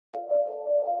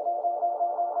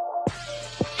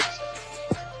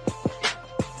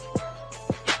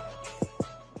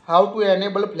how to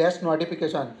enable flash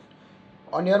notification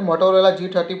on your Motorola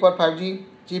G34 5G,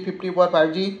 G54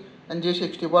 5G and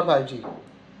G64 5G.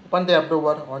 Open the app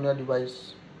drawer on your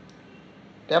device.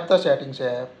 Tap the settings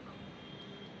app.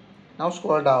 Now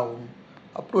scroll down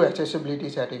up to accessibility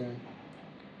setting.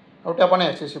 Now tap on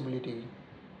accessibility.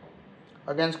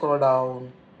 Again scroll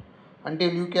down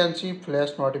until you can see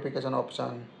flash notification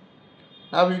option.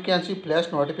 Now you can see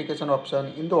flash notification option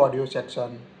in the audio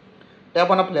section. Tap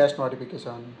on a flash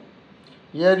notification.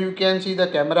 Here you can see the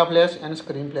camera flash and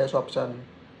screen flash option.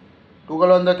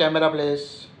 Toggle on the camera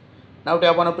flash. Now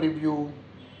tap on a preview.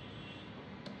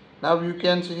 Now you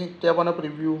can see tap on a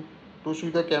preview to see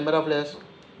the camera flash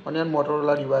on your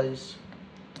Motorola device.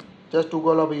 Just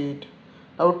toggle of it.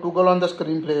 Now toggle on the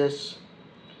screen flash.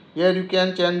 Here you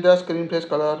can change the screen flash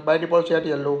color. By default set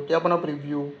yellow. Tap on a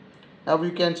preview. Now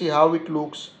you can see how it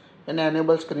looks and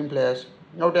enable screen flash.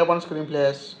 Now tap on screen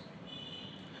flash.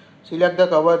 Select the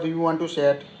cover you want to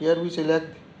set. Here we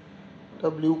select the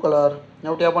blue color.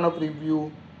 Now tap on a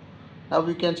preview. Now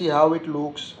we can see how it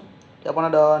looks. Tap on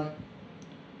a done.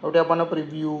 Now tap on a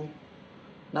preview.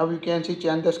 Now you can see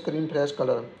change the screen flash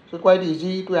color. So it's quite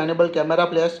easy to enable camera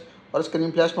flash or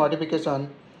screen flash notification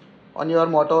on your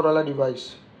Motorola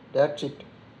device. That's it.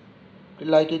 If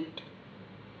you like it,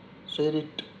 share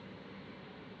it.